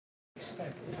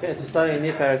Okay, so we're starting a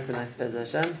new parak tonight, Bez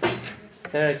Hashem.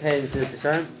 Parak Hey in Tzidus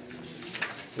Hashem.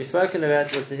 We've spoken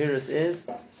about what Zahirus is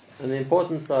and the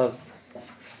importance of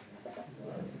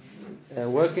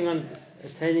working on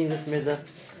attaining this midah,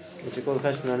 which we call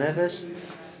the Cheshbon HaNefesh.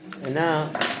 And now,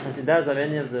 as he does of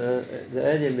any of the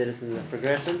earlier middas in the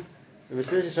progression, the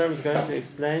Tzidus Hashem is going to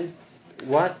explain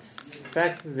what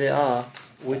factors there are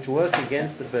which work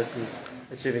against the person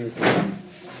achieving this midah.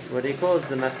 What he calls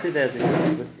the mafsid as in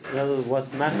other words,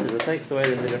 what's mafsid, what takes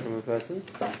away the midah from a person,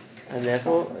 and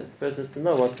therefore the person has to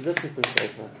know what to distance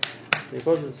himself from. So he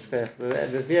calls this shkech.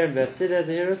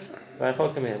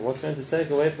 What's going to take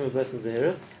away from a person's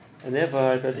zahirus, and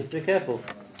therefore a person has to be careful.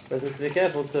 A person has to be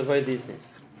careful to avoid these things.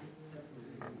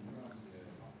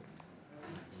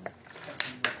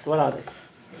 So what are they?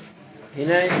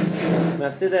 There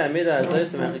are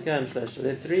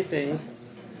three things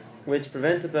which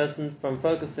prevent a person from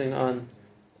focusing on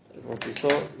what we saw,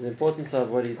 the importance of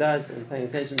what he does and paying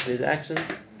attention to his actions.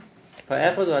 The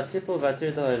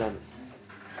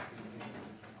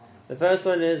first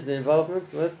one is the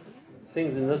involvement with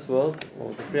things in this world,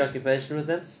 or the preoccupation with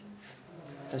them.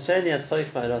 The society a person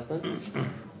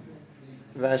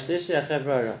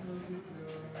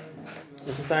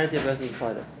is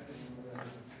part of.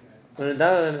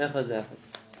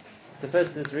 So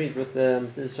first let's read what the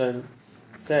Tzidus Hashem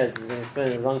says. He's going to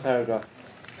explain in a long paragraph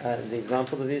the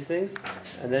examples of these things,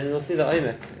 and then we'll see the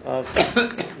oimek of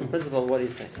the principle of what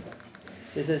he's saying.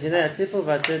 He says,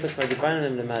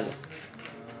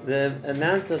 the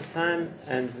amount of time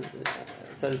and,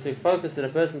 so to speak, focus that a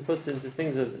person puts into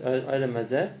things of Olam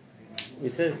Hazeh, we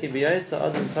said,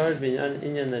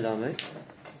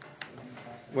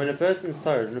 when a person's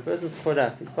tired, when a person's caught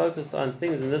up, he's focused on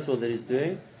things in this world that he's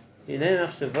doing,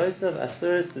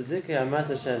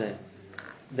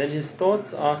 then his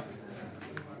thoughts are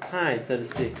tied, so to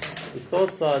speak. His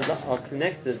thoughts are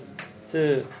connected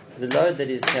to the load that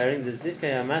he's carrying, the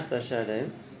zikay amasa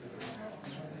shalem.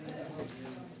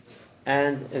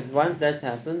 And if once that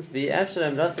happens,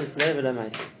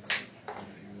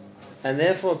 and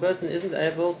therefore a person isn't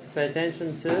able to pay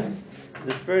attention to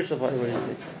the spiritual part of what he's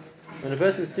doing. When a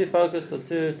person is too focused or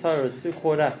too tired, too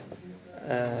caught up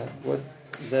with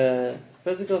the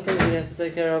physical things that he has to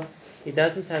take care of, he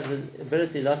doesn't have the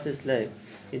ability, lost his leg.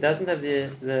 He doesn't have the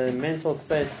mental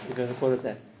space, if you can call it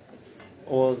that,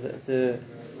 or to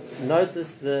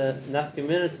notice the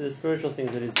nafkamina to the spiritual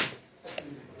things that he's doing.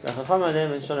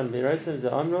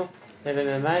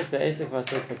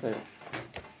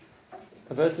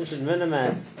 A person should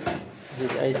minimize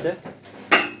his asik,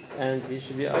 and he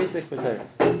should be asik for Torah.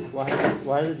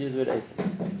 Why does it use the word asik?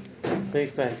 So he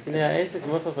explains. The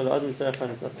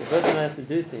person has to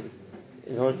do things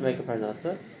in order to make a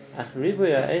parnasa.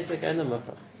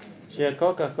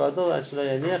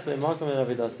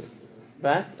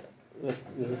 But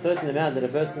there's a certain amount that a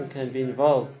person can be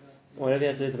involved in whatever he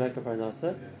has to do to make a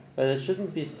parnasa, but it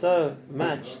shouldn't be so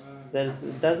much that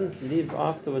it doesn't leave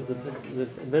afterwards the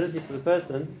ability for the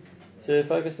person to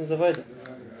focus on avodah.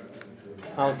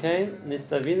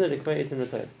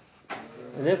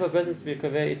 And therefore a person is to be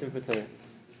kovei itim for Torah.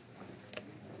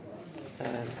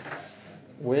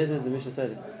 Where did the Mishnah say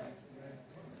that?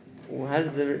 How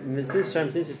did the Tzidus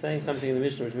Hashem seem to be saying something in the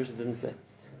Mishnah which the Mishnah didn't say?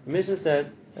 The Mishnah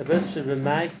said a person should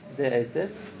remind their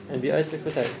asif and be asif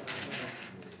for Torah.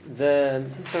 The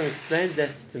Tzidus Hashem explained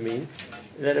that to mean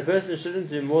that a person shouldn't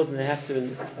do more than they have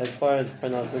to as far as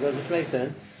parnasa goes, which makes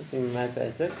sense. It's being remind for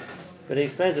asif. But he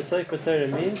explains that asif for Torah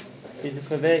means is to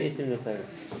kovei itim the Torah.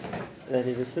 That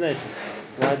is explanation.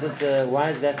 Why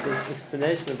is that the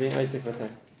explanation of being asif for Torah?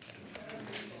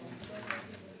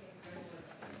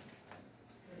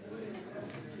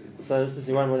 So this is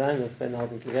one more line, we'll explain the whole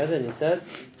thing together, and he says,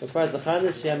 that's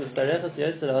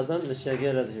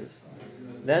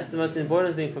the most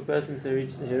important thing for a person to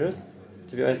reach the Zahirus,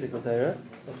 to be Osik with Torah.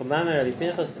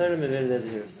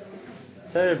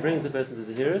 Torah brings the person to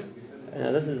the Zahirus, and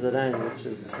now this is the line which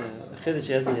is a chiddush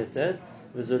he hasn't yet said,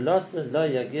 it's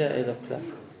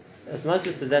not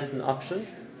just that that's an option,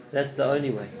 that's the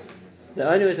only way. The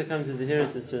only way to come to the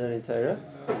Zahirus is to learn in Torah,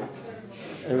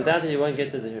 and without it you won't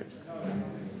get to the Zahirus.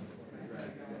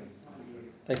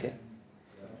 Okay.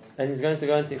 And he's going to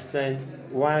go on to explain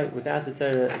why without the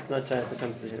Torah it's not trying to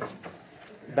come to the Zahirus.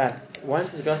 But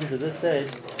once he's gotten to this stage,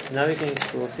 now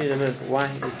we'll see in a minute why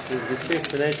there's two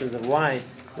explanations of why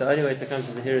the only way to come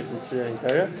to the Zahirus is to learn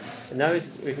Torah. And now we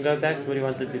can go back to what he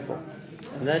wanted before.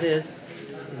 And that is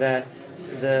that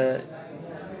the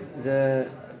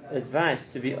advice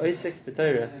to be Osik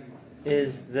b'Torah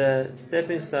is the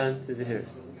stepping stone to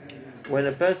Zahirus. When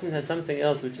a person has something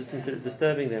else which is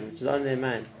disturbing them, which is on their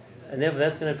mind, and therefore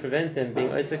that's going to prevent them being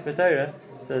Osek B'Torah.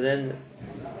 So then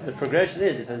the progression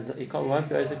is, if he won't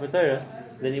be Osek B'Torah,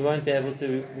 then he won't be able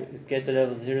to get to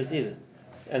levels of Zahirus either.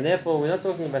 And therefore, we're not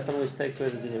talking about something which takes away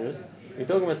the Zahirus. We're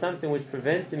talking about something which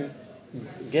prevents him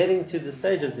getting to the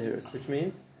stage of Zahirus, which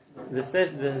means the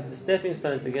stepping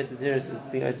stone to get to Zahirus is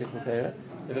being Osek B'Torah.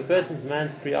 If a person's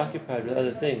mind's preoccupied with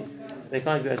other things, they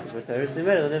can't be Osek B'Torah, so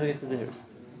they'll never get to Zahirus.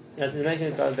 So they're making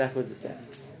it go backwards a step.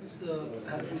 So,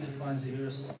 how do we define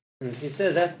Zahirus? He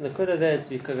says that the Kudah there is to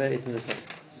be Kaveh it in the Torah.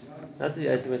 Not to be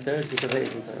Osek B'Torah, to be Kaveh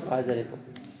it in the Torah. Why is that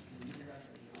important?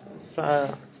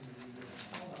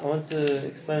 I want to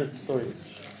explain it to story.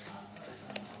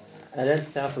 I learned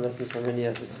the Tafel lesson from many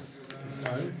years ago.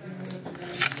 Sorry?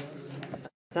 At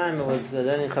the time I was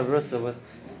learning Chavrusa with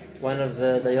one of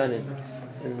the Dayanim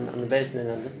on the basin in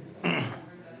London.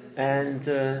 And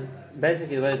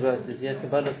basically the way it worked is he had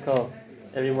Kabbalah's call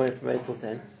every morning from 8 till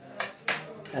 10.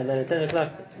 And then at 10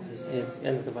 o'clock he's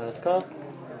ended Kabbalah's call.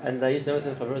 And I used to learn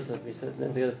with him Chavrusa. We used to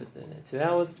learn together for 2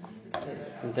 hours.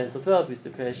 From 10 till 12 we used to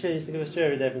prepare a shir. He used to give a shir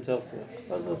every day from 12 to 1.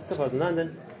 So I was in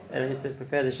London. And I used to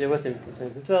prepare the shir with him from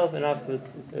 10 to 12, and afterwards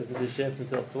I was into the shir from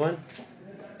 12 to 1.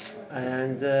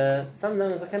 And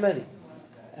sometimes I came early.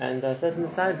 And I sat in the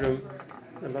side room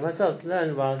by myself to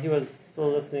learn while he was still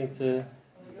listening to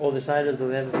all the shilas or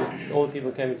whatever, all the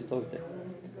people came in to talk to him.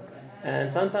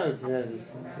 And sometimes,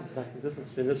 it's like this is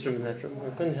between this room and that room. I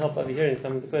couldn't help overhearing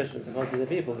some of the questions. I can't see the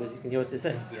people, but you can hear what they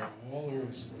say. Was there a wall or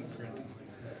was just a curtain?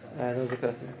 There was a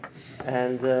curtain.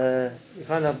 And you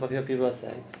can't help but hear what people are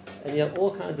saying. And you have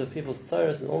all kinds of people's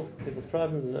sorrows and all people's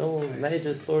problems and all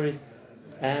major stories.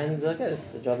 And okay,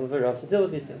 it's the job of a Rav to deal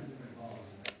with these things.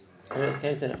 And it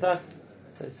came 10 o'clock,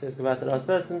 so he says goodbye to the last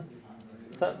person.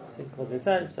 So he calls him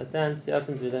inside, sat down, he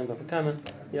opens, we learn Baba Kama.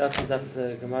 He opens up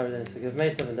the Gemara, then to give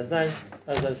Meitav and Dazayin.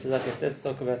 Dazayin says, okay, let's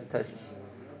talk about the Toshis.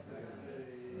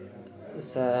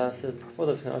 So before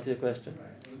this, can I ask you a question?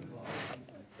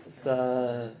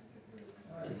 So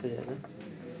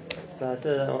I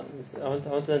said, I want to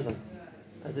learn something.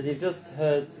 I said, you've just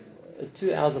heard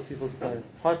 2 hours of people's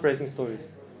stories, heartbreaking stories.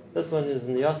 This one is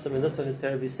in the Yassim, and this one is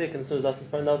terribly sick, and this one is lost his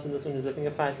friend, and this one is living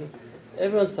a fight.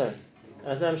 Everyone's stories.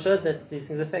 And I said, I'm sure that these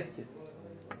things affect you.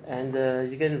 And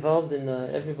you get involved in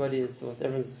everybody is what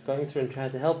everyone's going through and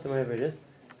trying to help them, whatever it is.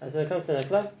 I said, it comes to 10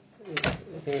 o'clock, you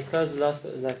can close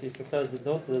you can close the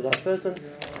door to the last person,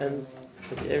 and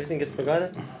everything gets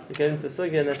forgotten. You get into the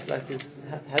sugya, and that's like,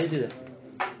 how do you do that?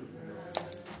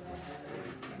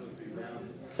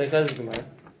 So he closes the Gemara,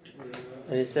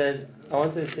 and he said, I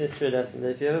want to finish your lesson that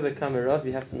if you ever become a Rav,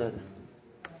 you have to know this.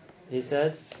 He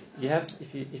said,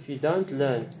 if you don't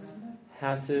learn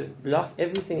how to block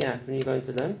everything out when you're going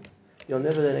to learn, you'll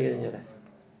never learn again in your life.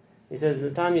 He says,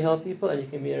 the time you help people and you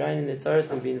can be around in the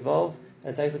tzaras and be involved,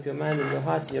 and it takes up your mind and your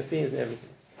heart and your feelings and everything.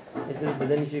 He says, but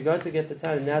then if you go to get the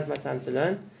time, now's my time to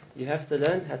learn, you have to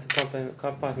learn how to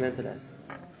compartmentalize.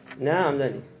 Now I'm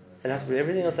learning, and I have to put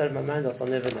everything else out of my mind, else I'll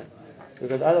never learn.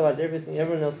 Because otherwise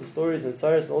everyone else's stories and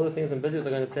tzaras and all the things I'm busy with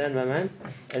are going to play in my mind,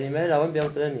 and in I won't be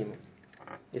able to learn anymore.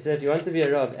 He said, if you want to be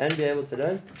a Rav and be able to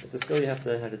learn, it's a skill you have to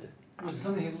learn how to do. Was it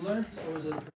something he learned, or was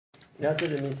it? That's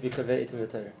what it means to be Kaveh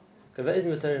Itim Torah. Kaveh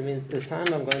Itim Torah means the time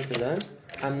I'm going to learn,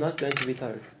 I'm not going to be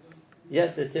tired.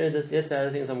 Yes, there are yes, there are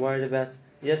other things I'm worried about.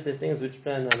 Yes, there are things which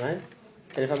play in my mind.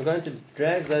 And if I'm going to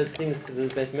drag those things to the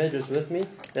base measures with me,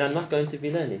 then I'm not going to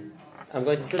be learning. I'm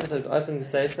going to sit with an open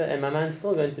sefer, and my mind's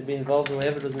still going to be involved in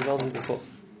whatever it was involved in before.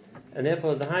 And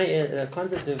therefore, the high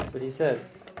concept of what he says,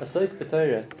 Asok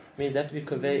B'Torah, means you have to be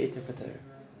Kaveh Itim Torah.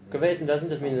 Kaveh Itim doesn't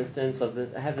just mean in the sense of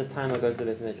that I have the time I go to the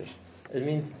base measures. It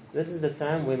means this is the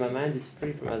time where my mind is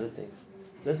free from other things.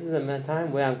 This is the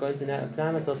time where I'm going to now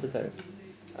apply myself to Torah.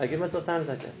 I give myself times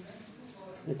like that.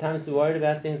 The times to worry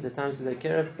about things, the times to take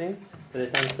care of things, but the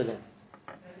times to learn.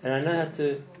 And I know how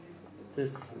to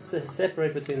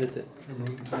separate between the two.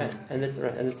 And that's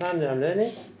right. And the time that I'm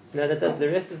learning, so now that the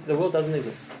rest of the world doesn't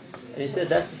exist. And he said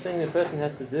that's the thing a person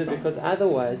has to do, because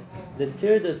otherwise the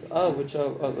tirdas of which are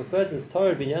of a person's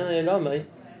Torah binyan elamai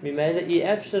mimele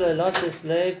iafshel alat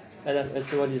slave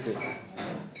to what he's doing.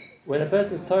 When a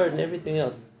person's Torah and everything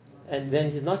else, and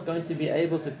then he's not going to be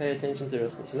able to pay attention to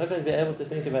Ruchnis. He's not going to be able to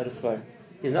think about a Svar.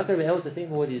 He's not going to be able to think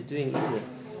about what he's doing either.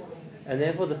 And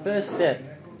therefore the first step,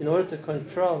 in order to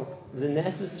control the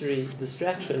necessary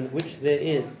distraction which there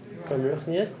is from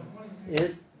Ruchnis,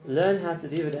 is learn how to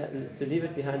leave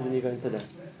it behind when you're going to learn.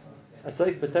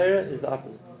 Asok B'Torah is the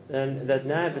opposite. And that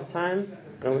now I have a time,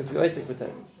 and I'm going to be Osek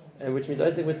B'Torah. And which means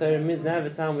Osek B'Torah means now I have a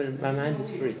time when my mind is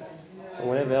free. And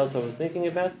whatever else I was thinking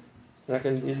about, and I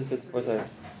can use it for Torah.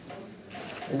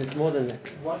 And it's more than that.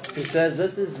 What? He says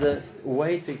this is the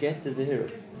way to get to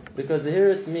Zahirus. Because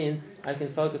Zahirus means I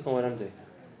can focus on what I'm doing.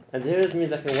 And Zahirus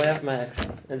means I can weigh up my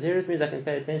actions. And Zahirus means I can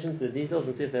pay attention to the details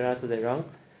and see if they're right or they're wrong.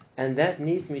 And that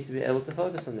needs me to be able to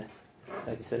focus on that.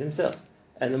 Like he said himself.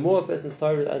 And the more a person's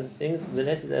tired with other things, the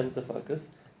less he's able to focus.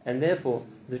 And therefore,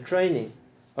 the training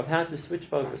of how to switch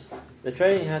focus, the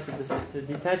training how to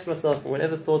detach myself from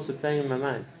whatever thoughts were playing in my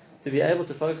mind, to be able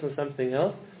to focus on something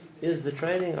else, is the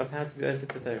training of how to be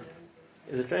Osef with Torah.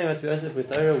 Is the training of how to be Osef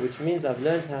with Torah, which means I've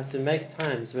learned how to make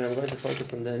times when I'm going to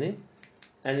focus on learning,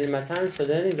 and in my times for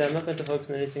learning, I'm not going to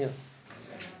focus on anything else.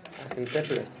 I can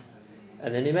separate.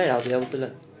 And then I'll be able to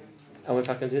learn. And if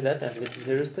I can do that, I can get to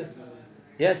Zahirus too.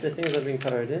 Yes, the things are being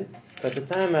covered in, but the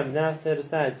time I've now set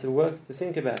aside to work, to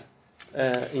think about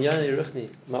Inyani Ruchni,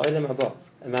 Ma'olam Haba,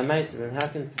 and my Meiser, and how I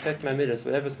can perfect my midas,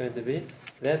 whatever it's going to be,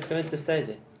 that's going to stay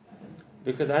there.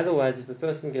 Because otherwise, if a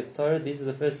person gets tired, these are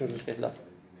the first things which get lost.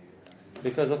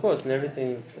 Because of course, when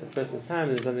everything's a person's time,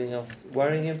 there's something else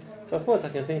worrying him. So of course, I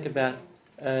can think about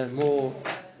more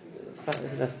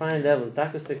fine levels,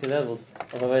 darkest levels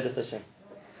of Avodas Hashem.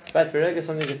 But Berega,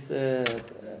 something gets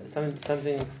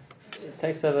something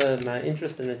takes over my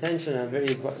interest and attention. I'm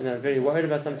very worried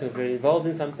about something. I'm very involved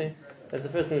in something. That's the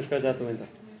first thing which goes out the window.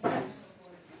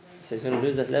 So he's going to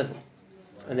lose that level,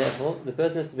 and therefore the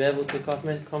person has to be able to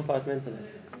compartmentalize.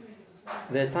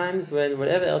 There are times when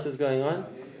whatever else is going on,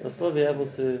 he'll still be able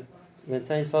to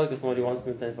maintain focus on what he wants to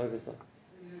maintain focus on.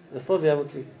 He'll still be able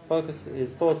to focus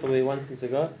his thoughts on where he wants them to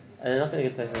go, and they're not going to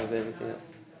get taken over by everything else.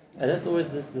 And that's always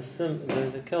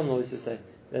the Kelm always used to say,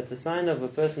 that the sign of a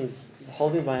person's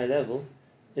holding by a level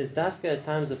is dafka at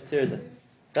times of tirda.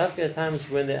 Dafka at times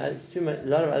when there's a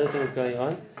lot of other things going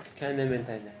on, can they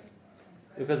maintain that?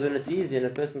 Because when it's easy and a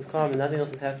person's calm and nothing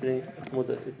else is happening,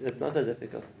 it's not so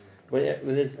difficult. When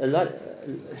there's a lot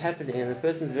happening and a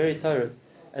person's very tired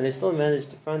and they still manage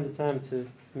to find the time to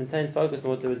maintain focus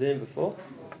on what they were doing before,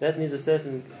 that needs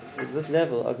this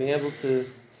level of being able to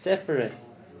separate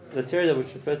the tirda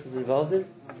which the person's involved in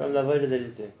from the avodah that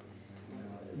he's doing.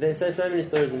 They say so many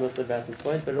stories in Musa about this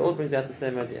point, but it all brings out the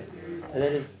same idea. And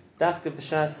that is, dafka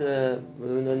b'shas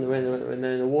when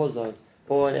they're in a war zone,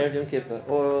 or in Erev Yom Kippur,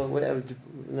 or whatever,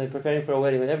 when they're preparing for a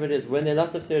wedding, whatever it is, when there are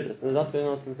lots of tirdas, and there's lots going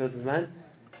on in the person's mind,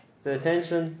 the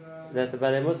attention that the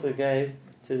Balei Musa gave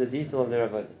to the detail of their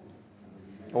avodah.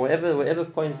 Or whatever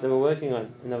points they were working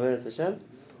on in Avodas Hashem,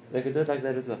 they could do it like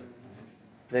that as well.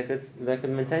 They could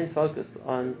maintain focus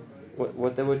on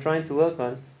what they were trying to work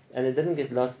on, and it didn't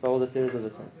get lost by all the tirdas of the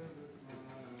time.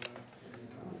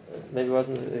 Maybe it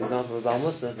wasn't an example of Baal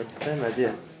Musa, but the same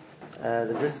idea.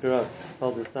 The Brisker Rav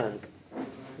told his sons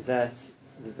that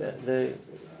the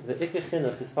Ikar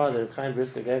Chinuch his father, Chaim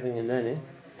Brisker, gave him in learning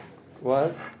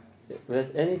was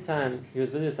that any time he was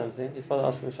busy with something, his father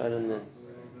asked him to learn.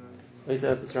 He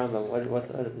said, "It's Rambam. What's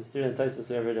the student Tosfos,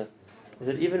 whoever it is?" He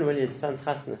said, even when his son's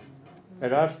chasna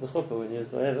arrived to the chuppah, when he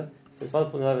was whatever, so his father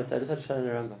pulled him over and said, "I just had to learn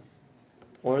the Rambam."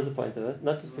 What was the point of it?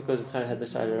 Not just because Chaim had the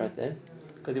shayla right then,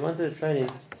 because he wanted to train him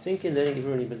thinking, learning,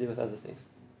 even when you're busy with other things.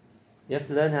 You have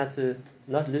to learn how to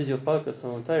not lose your focus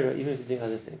on Torah, even if you're doing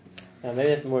other things. Now, maybe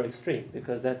that's more extreme,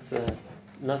 because that's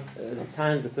not the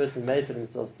times a person made for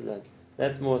themselves to learn.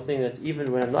 That's more a thing that's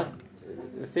even when I'm not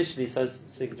officially so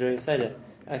sick during Seder,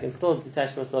 I can still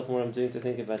detach myself from what I'm doing to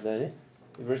think about learning.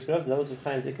 The Brisker Rav, that was with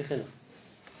Chaim's Ikar Chinuch.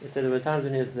 He said there were times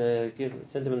when he was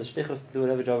sent him on the shlichus to do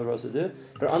whatever job he was to do,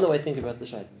 but on the way think about the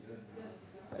shayla.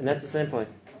 And that's the same point.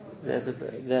 That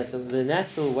the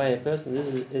natural way a person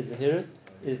is the Zahirus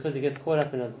is because he gets caught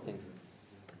up in other things.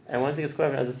 And once he gets caught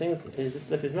up in other things, he just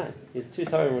slips his mind. He's too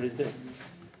tired in what he's doing.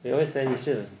 We always say in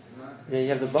yeshivas, you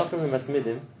have the bakram who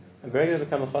masmidim, and Berega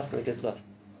become a chassan that gets lost.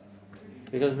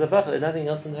 Because the bakr, there's nothing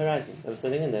else on the horizon. They were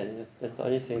sitting in there, that's the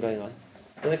only thing going on.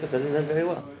 So they didn't learn very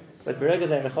well. But Berega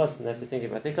they're in a chassan, they have to think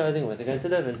about their clothing, where they're going to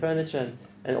live, and furniture,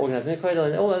 and organizing their koidel,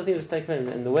 and all the other things which take place,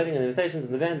 and the wedding, and the invitations,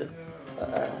 and the band.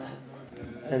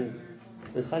 And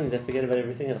then suddenly they forget about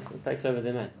everything else. It takes over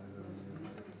their mind.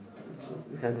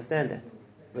 You can understand that.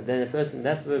 But then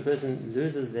that's where a person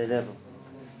loses their level.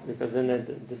 Because then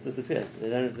it just disappears. They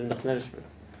don't have the nourishment.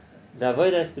 The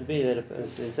avoid has to be that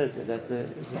it says that the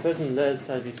person learns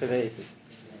how to be creative.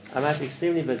 I might be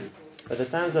extremely busy, but the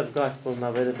times I've got for my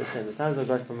avodas Hashem, the times I've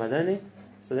got for my learning,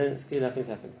 so then nothing's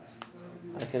happening.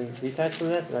 I can detach from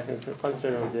that, and I can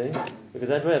concentrate on what I'm doing, because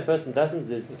that way a person doesn't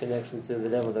lose the connection to the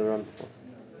level they were on before.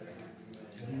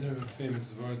 Isn't there a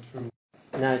famous word for?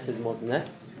 Now he says more than that,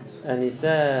 and he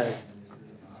says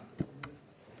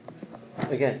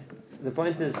again. The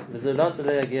point is, without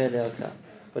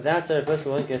her, a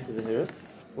person won't get to the Zahirus.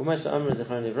 And now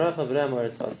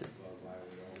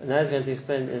he's going to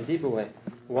explain in a deeper way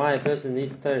why a person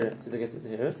needs Torah to get to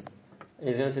Zehiris, and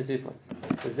he's going to say 2 points.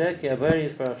 The same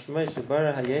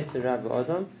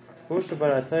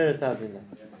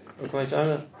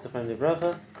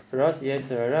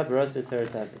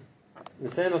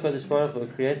HaKadosh Baruch Hu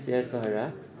creates the Yetzer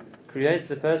Hara, creates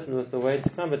the person with the way to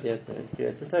combat the Yetzer Hara, and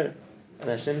creates the Torah. And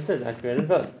Hashem says, I created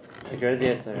both. I created the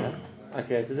Yetzer Hara, I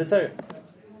created the Torah.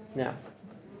 Now,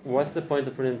 what's the point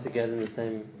of putting them together in the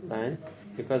same line?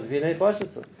 Because if the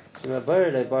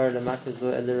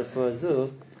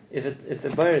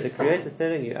Creator is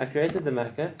telling you, I created the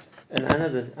Makkah, and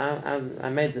I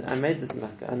made this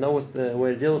Makkah, I know what the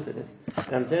way to deal with it is,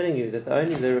 and I'm telling you that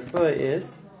only the refuah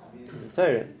is the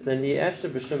Torah, then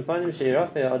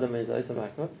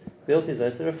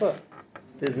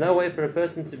there's no way for a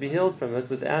person to be healed from it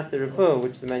without the refuah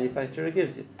which the manufacturer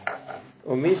gives you.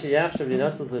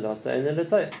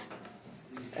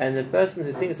 And the person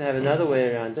who thinks to have another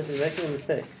way around it is making a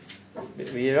mistake.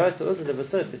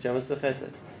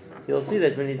 He'll see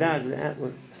that when he dies,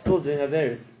 we're still doing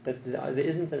Averis, that there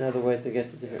isn't another way to get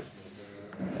to Zehiris.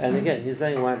 And again, he's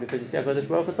saying why? Because you see, HaKadosh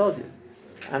Baruch Hu told you,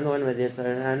 I'm the one with the Yetzer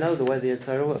Hara, and I know the way the Yetzer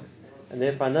Hara works. And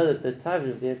therefore I know that the type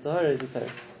of the Yetzer Hara is the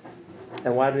Torah.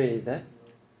 And why do we need that?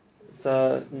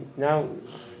 So now,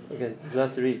 again, there's a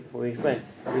lot to read before we explain.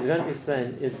 What we're going to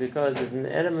explain is because there's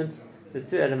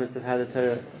 2 elements of how the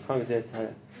Torah conquers the Yetzer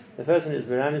Hara. The first one is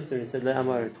V'ramis when he said,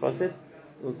 Le'amar it's chosid.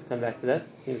 We'll come back to that,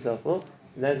 he himself will.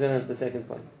 And that's going on to the second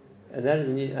point. And that is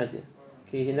a new idea.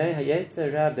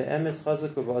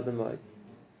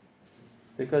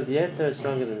 Because the Yetzer is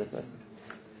stronger than the person.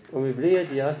 And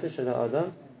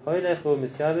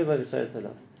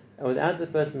without the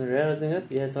person realizing it,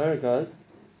 the Yetzer goes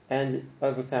and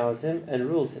overpowers him and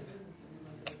rules him.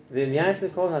 You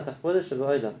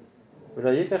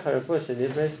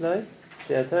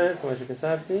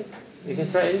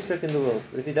can try any trick in the world,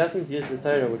 but if he doesn't use the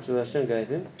Torah which Hashem gave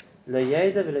him,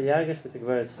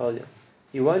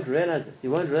 he won't realize it. He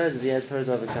won't realize that the Yetzer is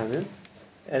overcome him.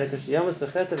 And he only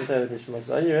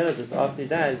realizes after he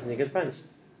dies and he gets punished.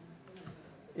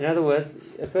 In other words,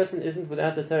 a person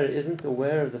without the Torah isn't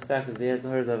aware of the fact that the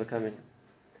Yetzer is overcoming him.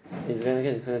 He's going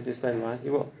to explain why. He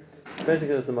will. First, he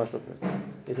gives us a mashal proof.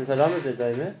 He says, you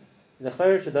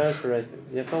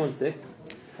have someone sick,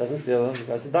 doesn't feel well, he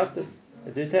goes to doctors,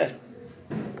 they do tests.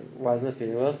 Why isn't it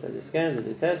feeling well? So they do scans, they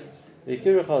do tests, and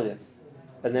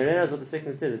they realize what the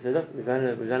sickness is. They say, look, we've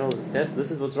done all the tests,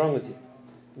 this is what's wrong with you.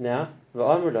 Now,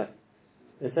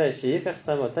 they say,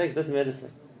 take this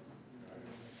medicine.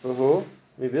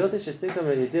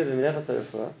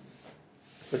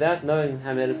 Without knowing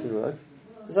how medicine works,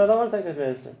 they say, I don't want to take that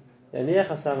medicine. You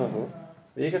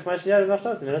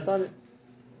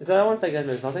say, I won't take that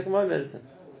medicine, I'll take my medicine.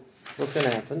 What's going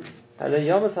to happen?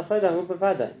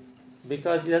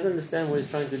 Because he doesn't understand what he's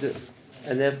trying to do.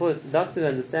 And therefore, the doctor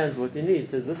understands what he needs,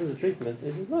 says, this is a treatment.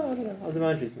 He says, no, I don't know, I'll do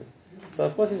my own treatment. So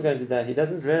of course he's going to die. He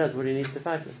doesn't realize what he needs to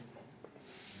fight with,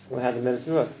 or how the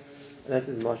medicine works. And that's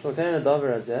his marshal. The only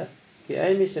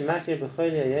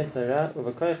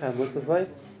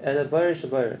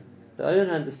one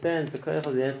who understands the koich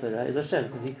of the Yetzer Hara is Hashem,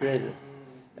 and He created it.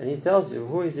 And He tells you,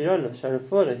 who is Yirona,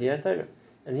 Sharafura, Hiyatayra.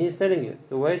 And He is telling you,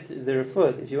 the way to the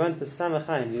refuah, if you want the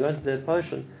Samachayim, you want the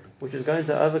potion, which is going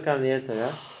to overcome the Yetzer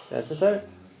Hara, that's the Torah.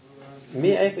 And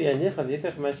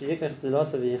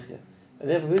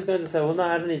therefore, who's going to say, well, no,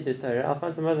 I don't need the Torah, I'll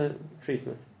find some other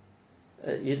treatment.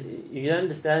 You don't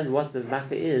understand what the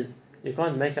Makkah is, you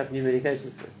can't make up new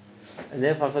medications for it. And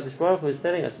therefore, HaKadosh Baruch Hu is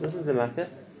telling us, this is the Makkah,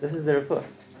 this is the refuah.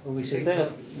 When we say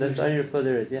that's the only refuah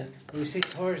there is, yeah. When we say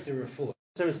Torah is the refuah.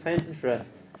 So it's painted for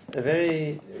us a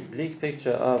very bleak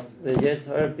picture of the Yetzer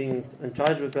Hara being in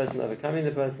charge of a person, overcoming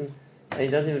the person, and he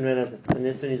doesn't even realize it, and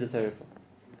that's what he needs a Torah for.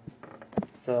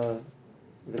 So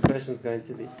the question is going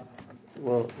to be,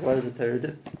 well, what does the Torah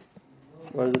do?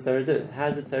 What does the Torah do? How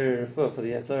does the Torah refer for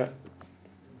the Yetzer Hara?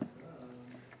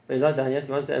 But he's not done yet.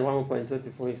 He wants to add one more point to it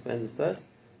before he explains this to us.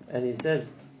 And he says,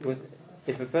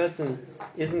 if a person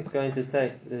isn't going to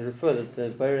take the refer that the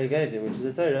Borei gave him, which is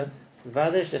the Torah,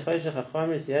 what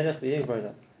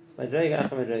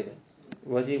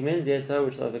he means the Yetzer Hara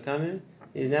which will overcome him,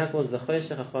 he now calls the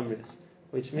Choshech HaChomrius,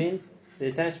 which means the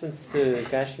attachment to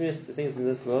Gashmius, to things in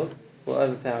this world, will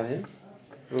overpower him.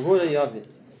 And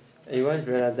you won't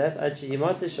realize that until you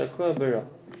find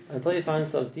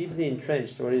yourself deeply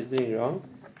entrenched in what he's doing wrong.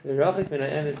 And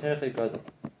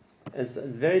it's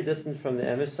very distant from the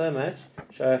emes so much.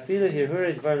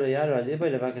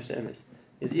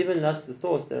 He's even lost the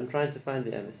thought that I'm trying to find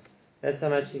the emes. That's how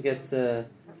much he gets, so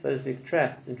to speak,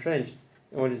 trapped, entrenched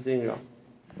in what he's doing wrong.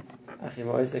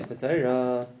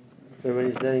 But when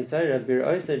he's learning Torah, he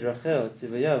sees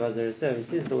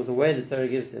the way the Torah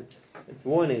gives him. It's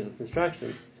warnings, it's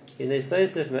instructions.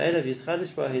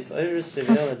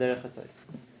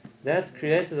 That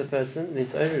creates with the person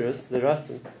this ovirus, the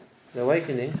ratzon, the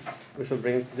awakening, which will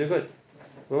bring him to do good.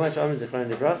 Now,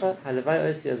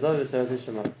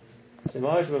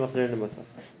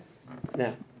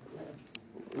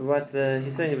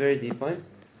 he's saying a very deep point.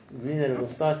 We'll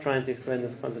start trying to explain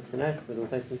this concept tonight, but it'll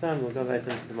take some time. We'll go back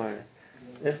to it tomorrow.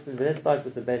 Let's start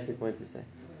with the basic point to say,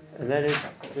 and that is,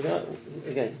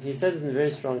 again, he says it in very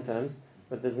strong terms,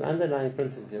 but there's an underlying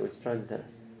principle here which he's trying to tell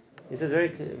us. He says very,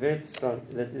 very strong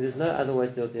that there's no other way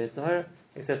to deal with the Yetzer Hara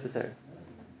except the Torah.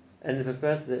 And if a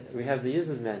person, we have the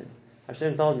user's manual.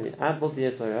 Hashem told me, I built the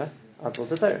Yetzer Hara, I built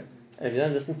the Torah. And if you're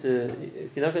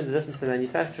not going to listen to the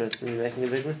manufacturers, then you're making a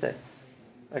big mistake.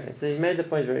 Okay, so he made the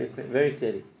point very, very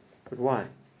clearly. But why?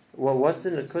 Well, what's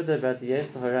in the Kudah about the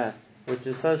Yetzer Hara, which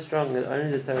is so strong that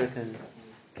only the Torah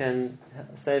can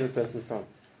save a person from,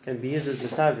 can be used as the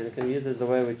tablet, it can be used as the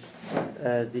way which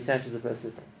detaches a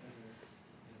person from.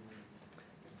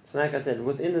 So like I said,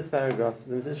 within this paragraph,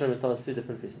 the Mesilas Yesharim has told us two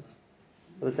different reasons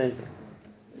for the same thing.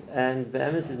 And the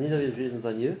emphasis is neither of these reasons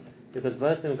on you, because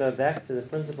both of them go back to the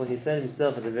principle he said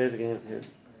himself at the very beginning of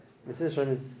Zehiros. Mesilas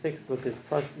Yesharim is fixed with his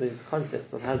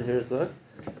concept of how Zehiros works,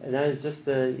 and now he's just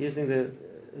using to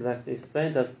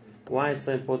explain to us why it's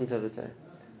so important to have the Torah.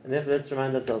 And therefore, let's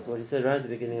remind ourselves what he said right at the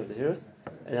beginning of Zehiros,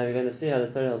 and now we're going to see how the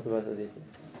Torah helps both of these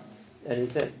things. And he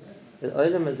said that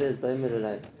Olam Hazeh is Doimeh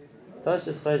L'Layl.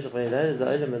 Tashis Chayshach V'Yelel is the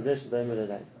Olam Hazeh Doimeh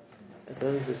L'Layl. And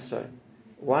so this is showing.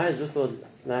 Why is this world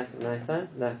nighttime,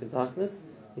 like darkness?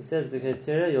 He says, because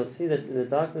you'll see that in the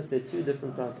darkness there are two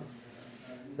different problems.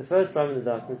 The first problem in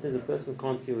the darkness is a person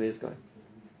can't see where he's going.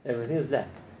 Everything is black.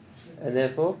 And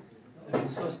therefore, I'm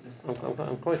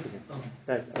quoting him.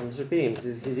 Right, I'm just repeating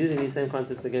him. He's using these same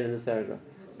concepts again in this paragraph.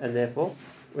 And therefore,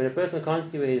 when a person can't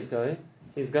see where he's going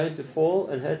to fall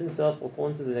and hurt himself or fall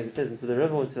into the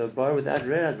river or into a bar without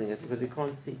realizing it because he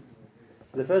can't see.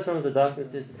 So the first problem of the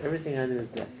darkness is everything around him is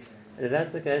black. And if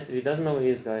that's the case, if he doesn't know where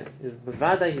he's going, he's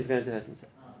going to hurt himself.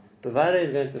 Bavada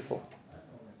is going to fall.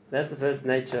 That's the first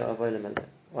nature of Olam Hazeh.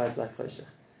 Why it's like Choshech.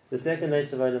 The second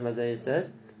nature of Olam Hazeh, he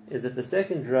said, is that the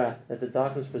second ra that the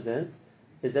darkness presents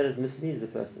is that it misleads the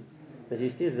person. That he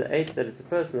sees the eight, that it's a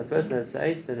person that it's the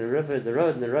eight, and a river is a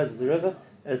road, and the road is a river.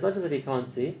 And it's not just that he can't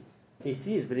see, he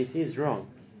sees, but he sees wrong.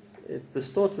 It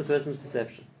distorts the person's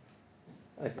perception.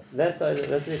 Okay. That's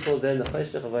what he called then the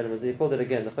Choshech of Olam Hazeh. He called it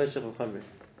again, the Choshech of Chomris.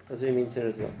 That's what he means here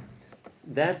as well.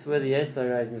 That's where the Yetzer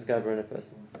Hara is misgaber in a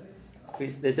person.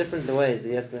 There are different ways the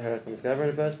Yetzer Hara can misgaber in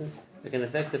a person. It can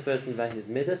affect the person by his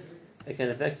midas. It can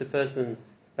affect the person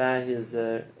by his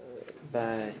kofetz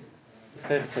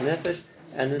nefesh.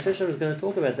 And the Mesilas Yesharim is going to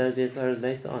talk about those Yetzer Haras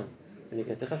later on. When you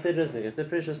get to Chassidus, when you get to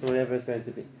Precious, and whatever it's going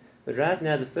to be. But right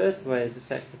now, the first way it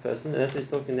affects the person, and that's what he's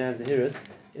talking now in the Zehiros,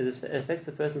 is it affects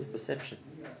the person's perception.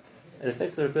 It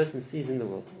affects what a person sees in the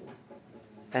world.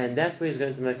 And that's where he's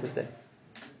going to make mistakes.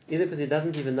 Either because he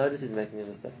doesn't even notice he's making a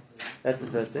mistake. That's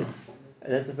the first thing.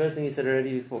 And that's the first thing he said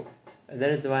already before. And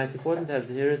that is why it's important to have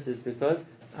Zehiros, is because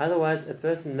otherwise a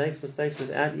person makes mistakes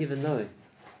without even knowing.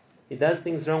 He does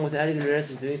things wrong without even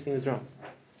realizing he's doing things wrong.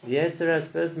 The Yetzer Hara's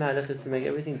first mahalach is to make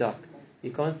everything dark. He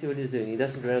can't see what he's doing. He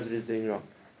doesn't realize what he's doing wrong.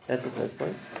 That's the first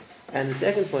point. And the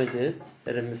second point is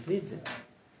that it misleads him.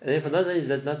 And therefore not only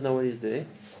does not know what he's doing,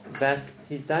 but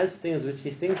he does things which he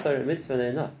thinks are a mitzvah and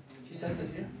they're not. He says that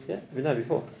here? Yeah, no,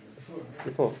 before.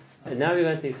 And now we're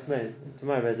going to explain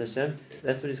tomorrow, Be'ez Hashem.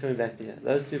 That's what he's coming back to here.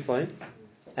 Those 2 points,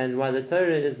 and why the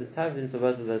Torah is the tavlin for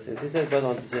both of those things. He said both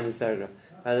answers here in this paragraph.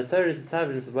 Why the Torah is the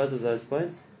tavlin for both of those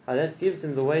points, how that gives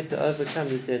him the way to overcome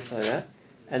this Yetzer Hara.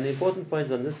 And the important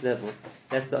point on this level,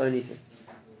 that's the only thing.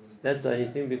 That's the only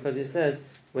thing, because he says,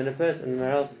 when a person, and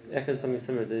Maral echoes something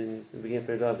similar in the beginning of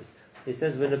Perigavos, he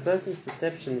says when a person's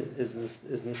perception is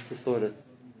distorted,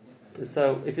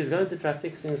 so if he's going to try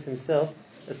fix things himself,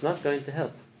 it's not going to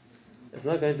help. It's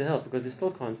not going to help because he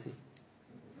still can't see.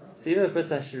 So even a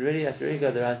person, I should really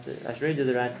do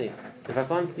the right thing. If I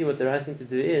can't see what the right thing to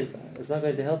do is, it's not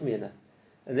going to help me enough.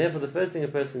 And therefore the first thing a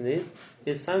person needs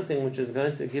is something which is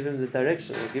going to give him the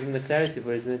direction, or give him the clarity of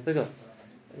where he's meant to go.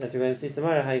 And that you're going to see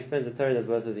tomorrow how he explains the Torah does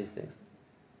both of these things.